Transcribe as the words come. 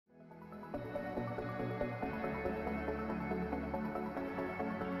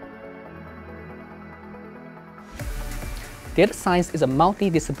Data science is a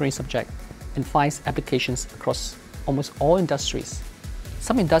multidisciplinary subject and finds applications across almost all industries.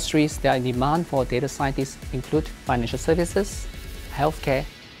 Some industries that are in demand for data scientists include financial services, healthcare,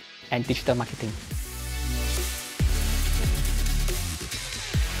 and digital marketing.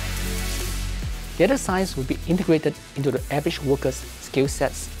 Data science will be integrated into the average worker's skill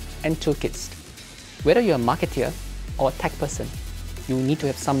sets and toolkits. Whether you're a marketer or a tech person, you need to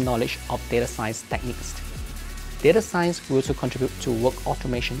have some knowledge of data science techniques. Data science will also contribute to work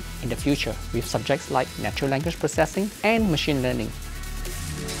automation in the future with subjects like natural language processing and machine learning.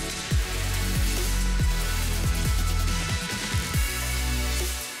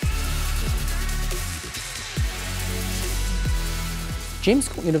 James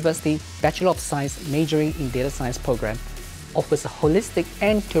Cook University Bachelor of Science majoring in data science program offers a holistic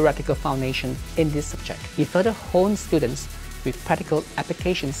and theoretical foundation in this subject. It further hones students with practical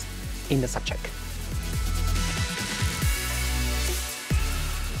applications in the subject.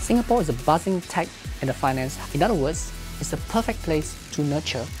 Singapore is a buzzing tech and finance hub. In other words, it's the perfect place to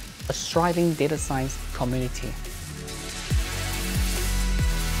nurture a thriving data science community.